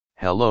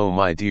Hello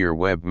my dear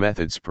web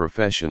methods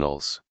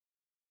professionals.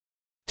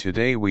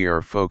 Today we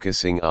are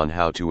focusing on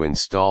how to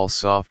install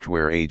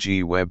software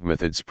AG web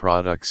methods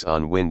products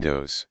on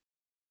Windows.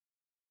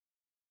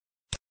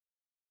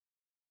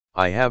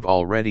 I have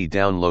already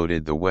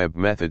downloaded the web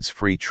methods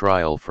free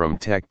trial from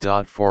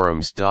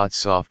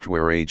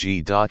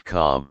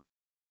tech.forums.softwareag.com.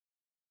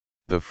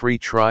 The free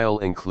trial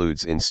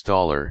includes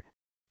installer,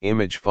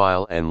 image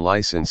file and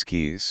license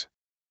keys.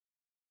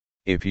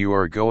 If you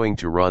are going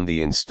to run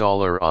the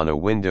installer on a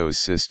Windows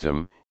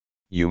system,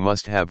 you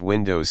must have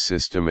Windows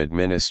System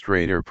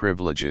Administrator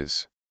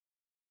privileges.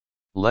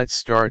 Let's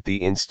start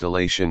the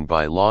installation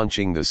by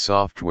launching the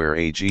Software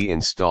AG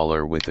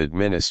installer with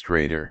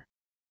Administrator.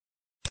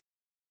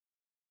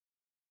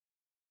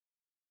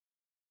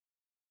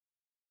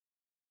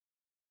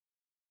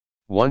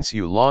 Once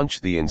you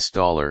launch the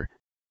installer,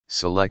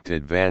 select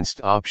Advanced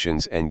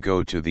Options and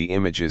go to the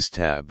Images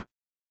tab.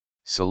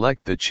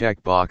 Select the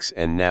checkbox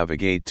and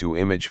navigate to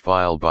Image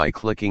File by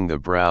clicking the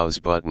Browse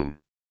button.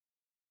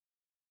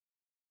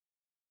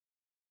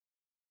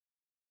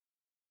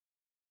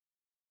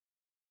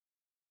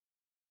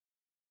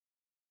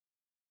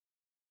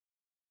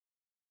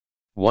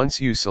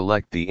 Once you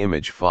select the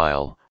image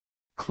file,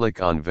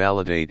 click on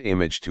Validate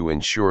Image to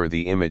ensure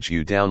the image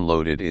you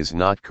downloaded is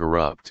not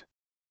corrupt.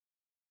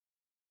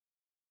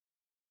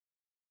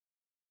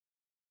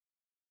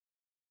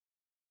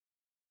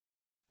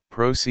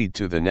 Proceed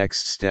to the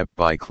next step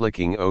by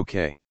clicking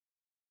OK.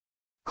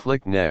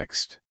 Click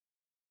Next.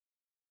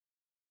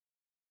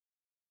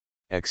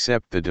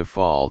 Accept the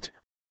default,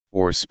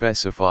 or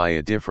specify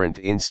a different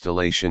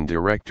installation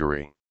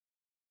directory.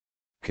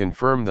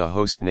 Confirm the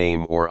host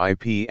name or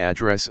IP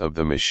address of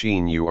the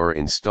machine you are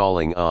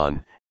installing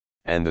on,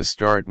 and the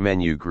Start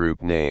menu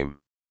group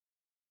name.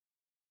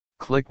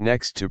 Click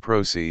Next to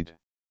proceed.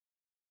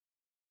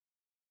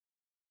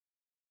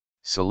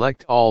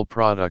 Select all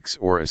products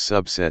or a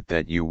subset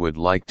that you would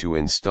like to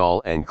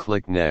install and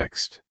click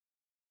Next.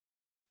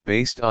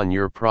 Based on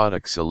your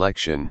product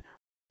selection,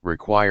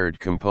 required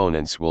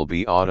components will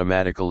be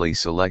automatically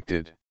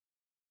selected.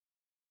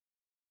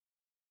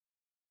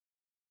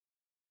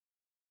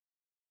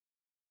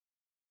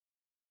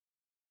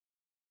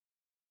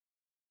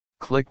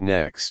 Click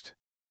Next.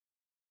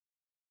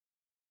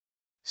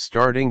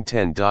 Starting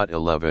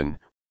 10.11,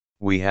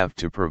 we have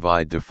to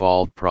provide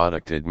default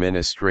product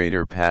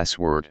administrator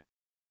password.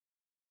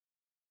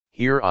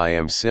 Here I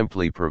am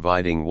simply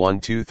providing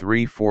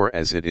 1234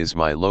 as it is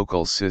my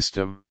local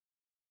system.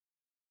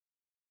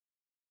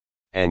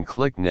 And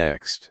click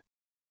Next.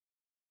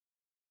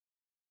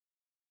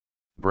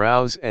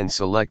 Browse and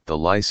select the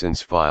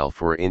license file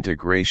for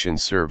integration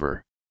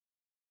server.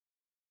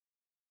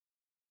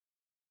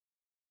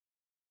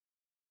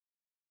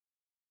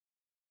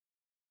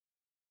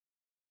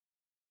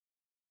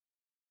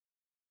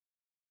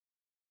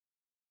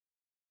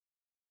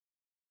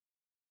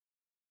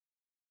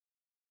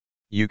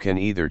 You can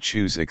either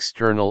choose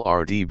external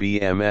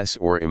RDBMS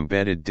or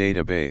embedded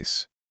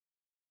database.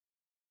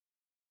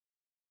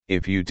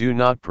 If you do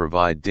not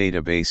provide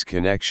database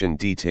connection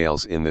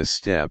details in this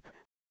step,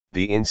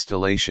 the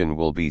installation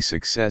will be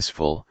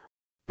successful,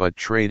 but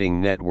trading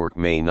network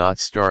may not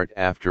start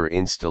after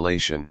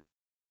installation.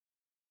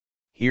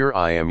 Here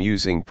I am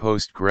using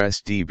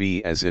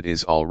PostgresDB as it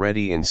is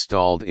already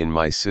installed in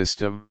my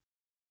system.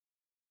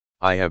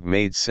 I have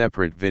made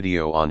separate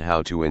video on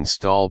how to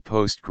install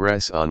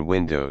Postgres on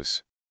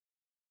Windows.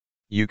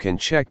 You can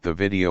check the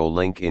video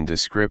link in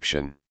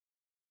description.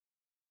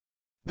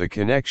 The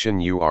connection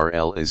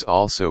URL is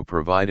also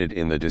provided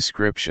in the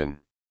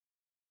description.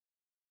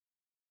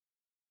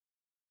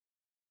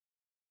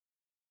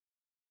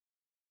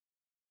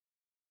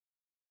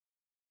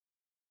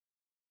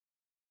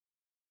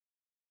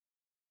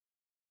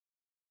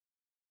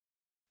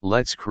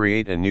 Let's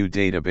create a new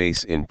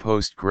database in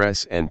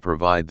Postgres and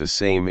provide the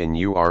same in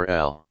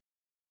URL.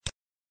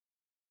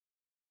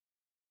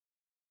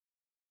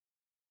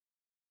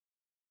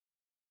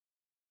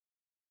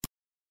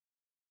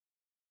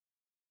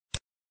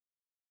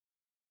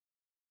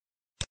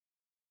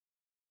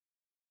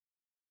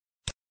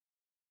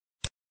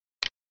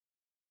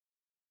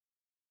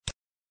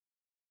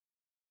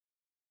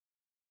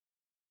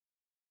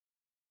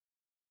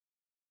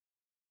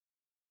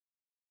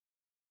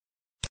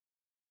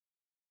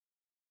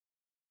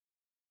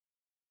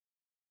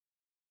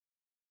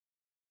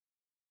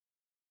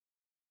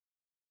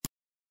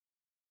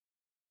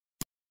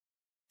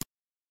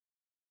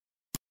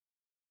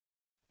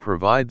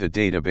 Provide the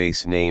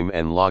database name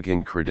and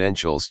login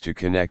credentials to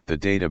connect the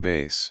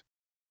database.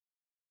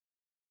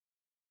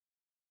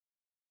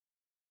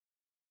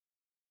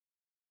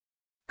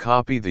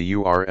 Copy the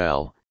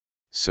URL,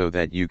 so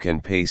that you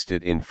can paste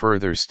it in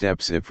further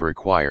steps if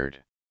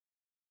required.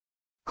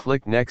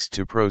 Click Next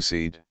to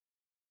proceed.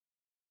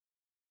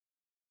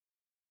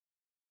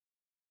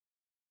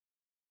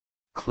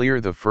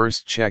 Clear the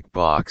first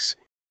checkbox,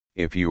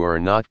 if you are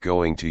not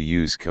going to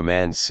use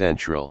Command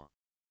Central.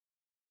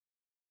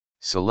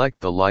 Select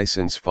the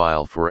license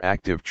file for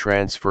Active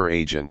Transfer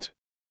Agent.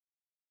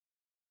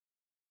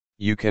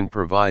 You can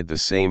provide the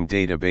same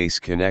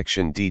database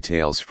connection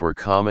details for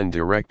common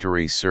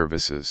directory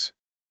services.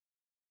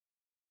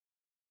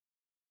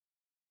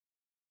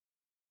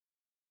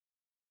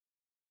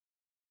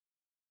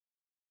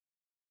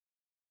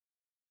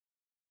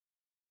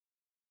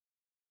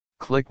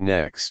 Click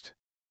Next.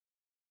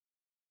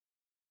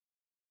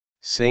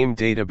 Same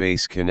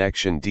database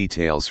connection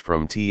details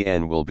from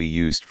TN will be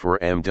used for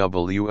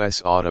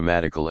MWS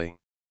automatically.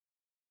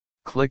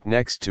 Click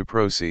Next to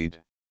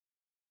proceed.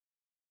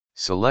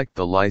 Select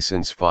the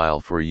license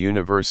file for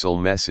universal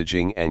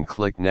messaging and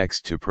click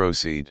Next to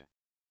proceed.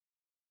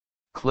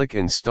 Click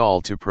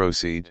Install to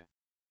proceed.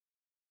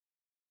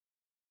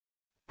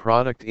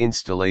 Product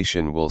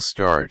installation will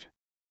start.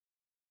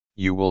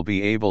 You will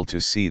be able to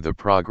see the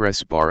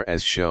progress bar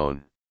as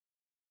shown.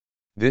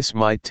 This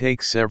might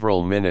take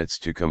several minutes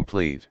to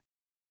complete.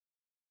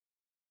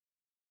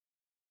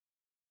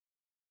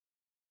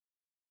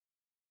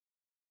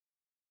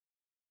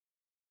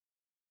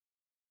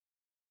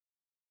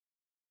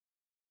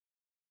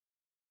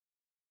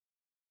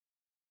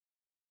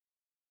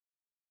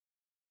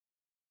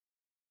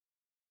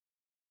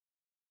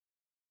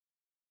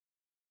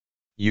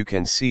 You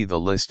can see the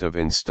list of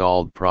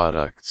installed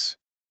products.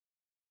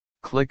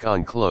 Click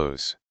on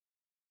Close.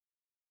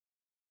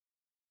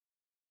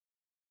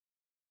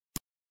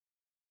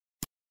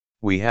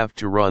 We have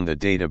to run the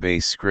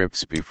database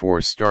scripts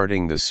before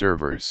starting the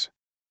servers.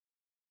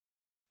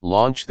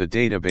 Launch the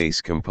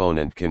database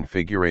component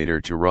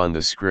configurator to run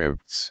the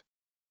scripts.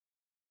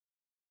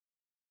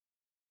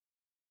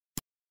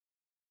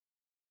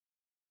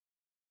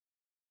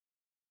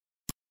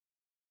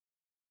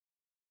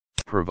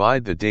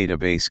 Provide the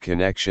database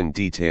connection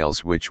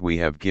details which we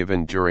have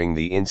given during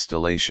the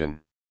installation.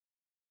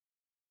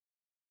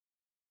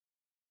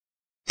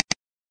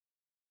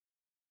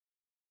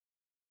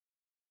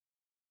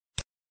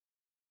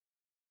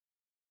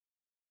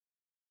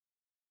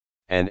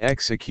 And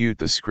execute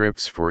the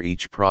scripts for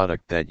each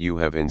product that you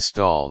have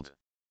installed.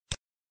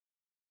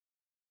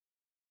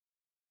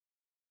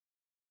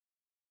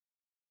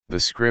 The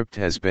script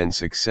has been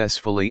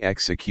successfully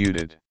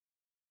executed.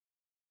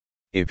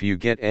 If you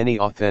get any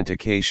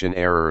authentication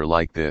error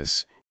like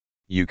this,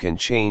 you can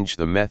change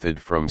the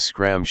method from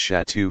scram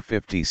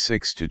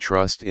SHA-256 to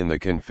trust in the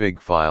config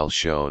file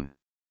shown.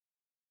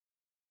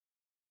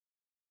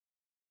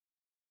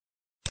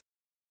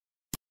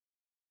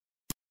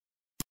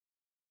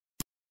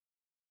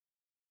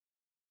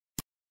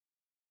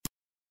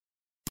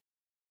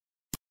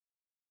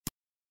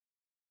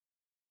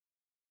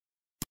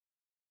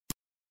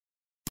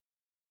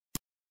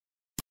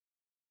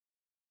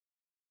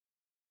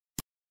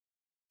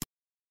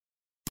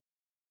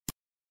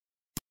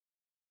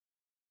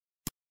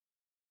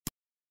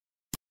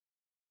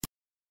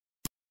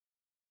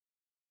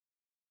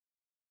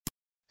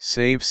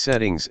 Save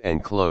settings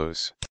and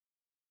close.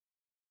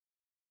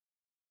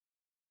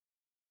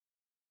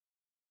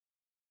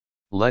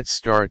 Let's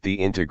start the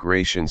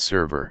integration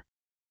server.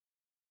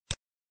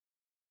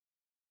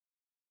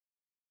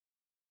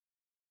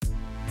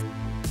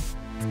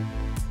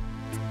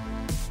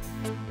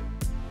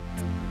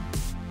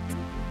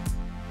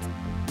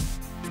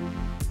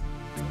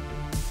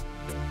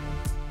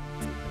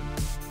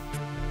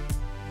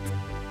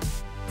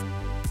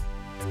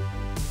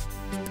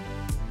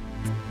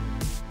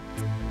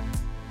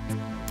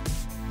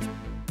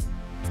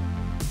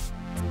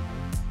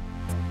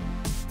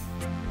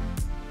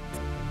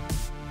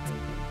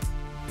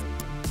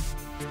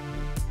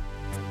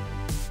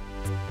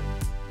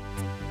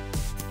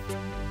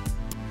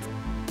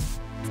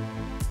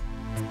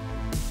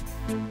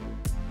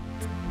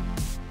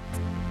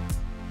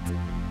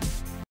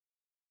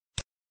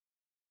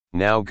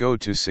 Now go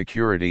to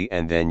Security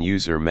and then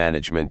User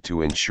Management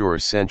to ensure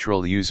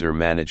Central User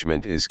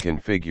Management is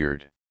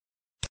configured.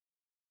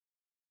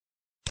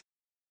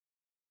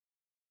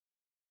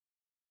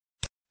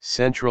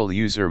 Central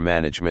User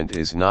Management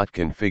is not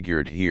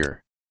configured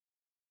here.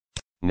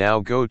 Now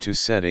go to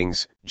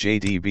Settings,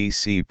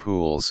 JDBC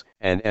Pools,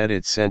 and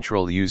edit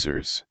Central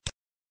Users.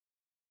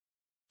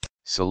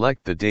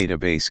 Select the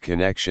database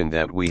connection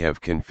that we have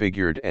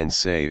configured and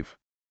save.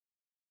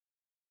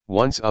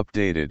 Once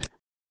updated,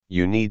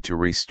 you need to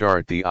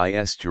restart the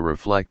IS to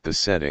reflect the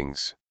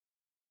settings.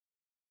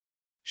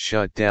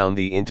 Shut down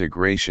the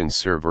integration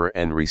server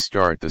and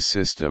restart the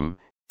system,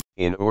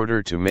 in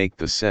order to make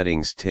the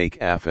settings take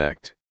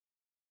effect.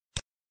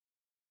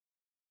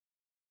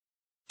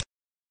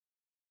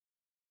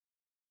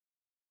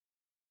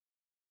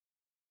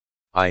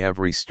 I have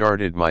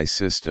restarted my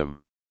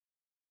system.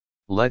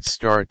 Let's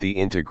start the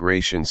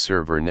integration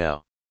server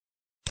now.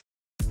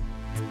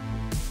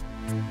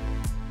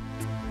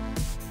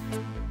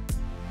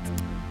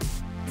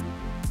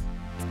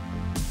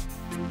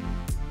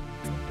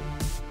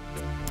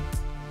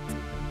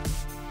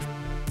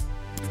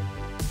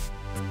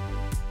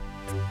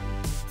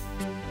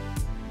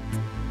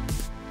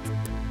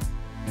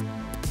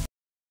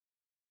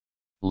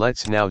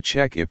 Let's now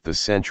check if the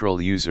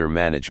central user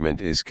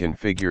management is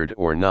configured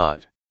or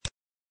not.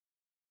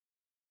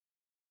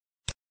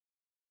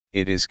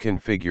 It is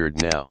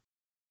configured now.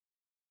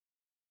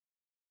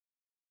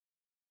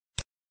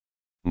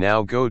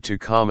 Now go to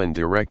Common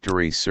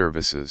Directory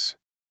Services.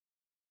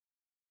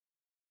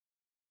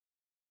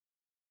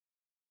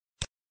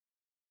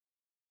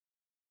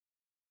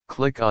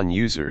 Click on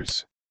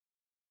Users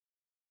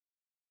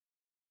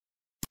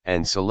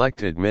and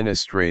select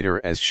Administrator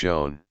as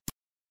shown.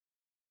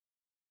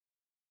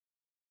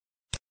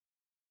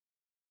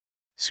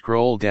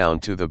 Scroll down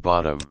to the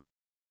bottom.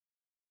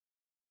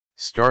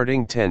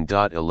 Starting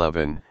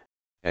 10.11,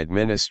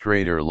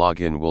 Administrator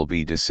login will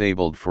be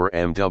disabled for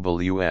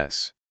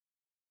MWS.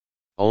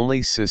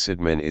 Only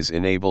sysadmin is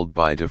enabled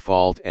by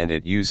default and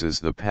it uses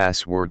the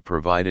password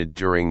provided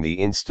during the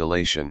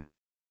installation.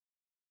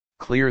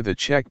 Clear the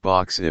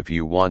checkbox if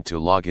you want to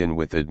log in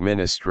with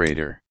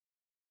administrator.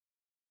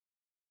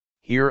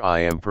 Here I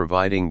am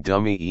providing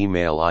dummy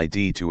email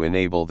ID to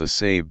enable the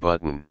Save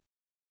button.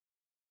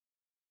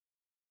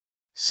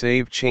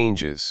 Save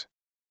changes.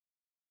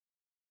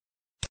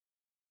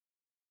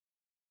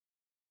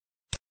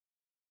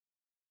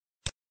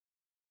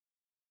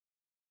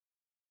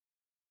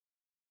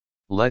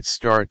 Let's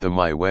start the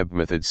My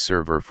WebMethods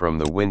server from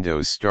the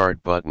Windows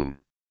Start button.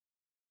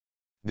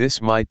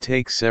 This might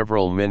take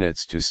several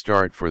minutes to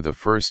start for the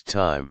first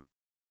time.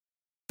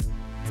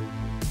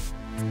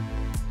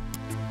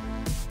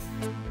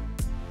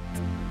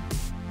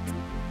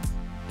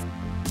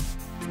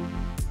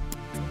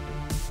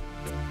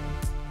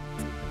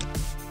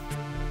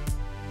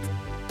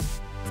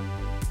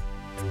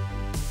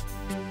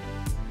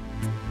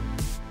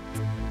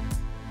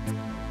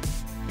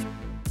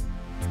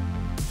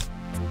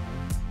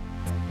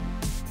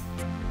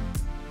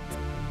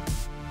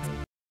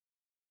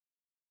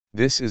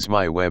 This is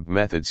my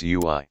WebMethods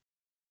UI.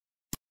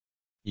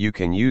 You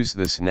can use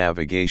this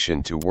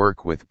navigation to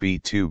work with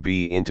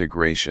B2B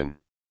integration.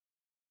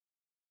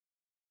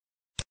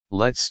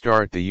 Let's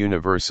start the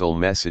universal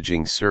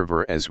messaging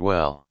server as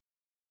well.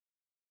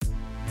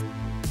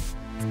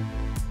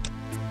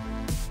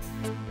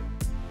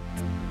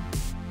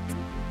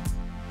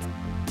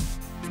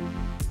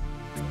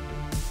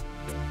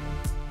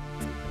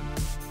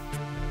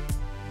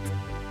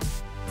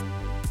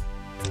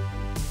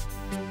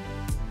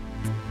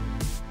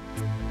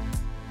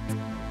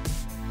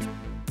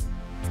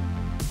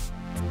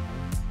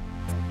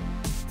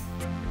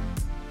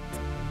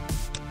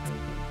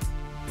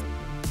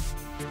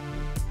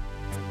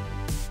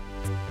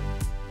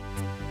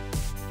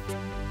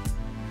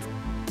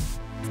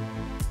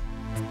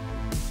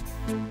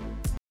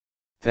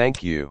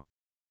 Thank you.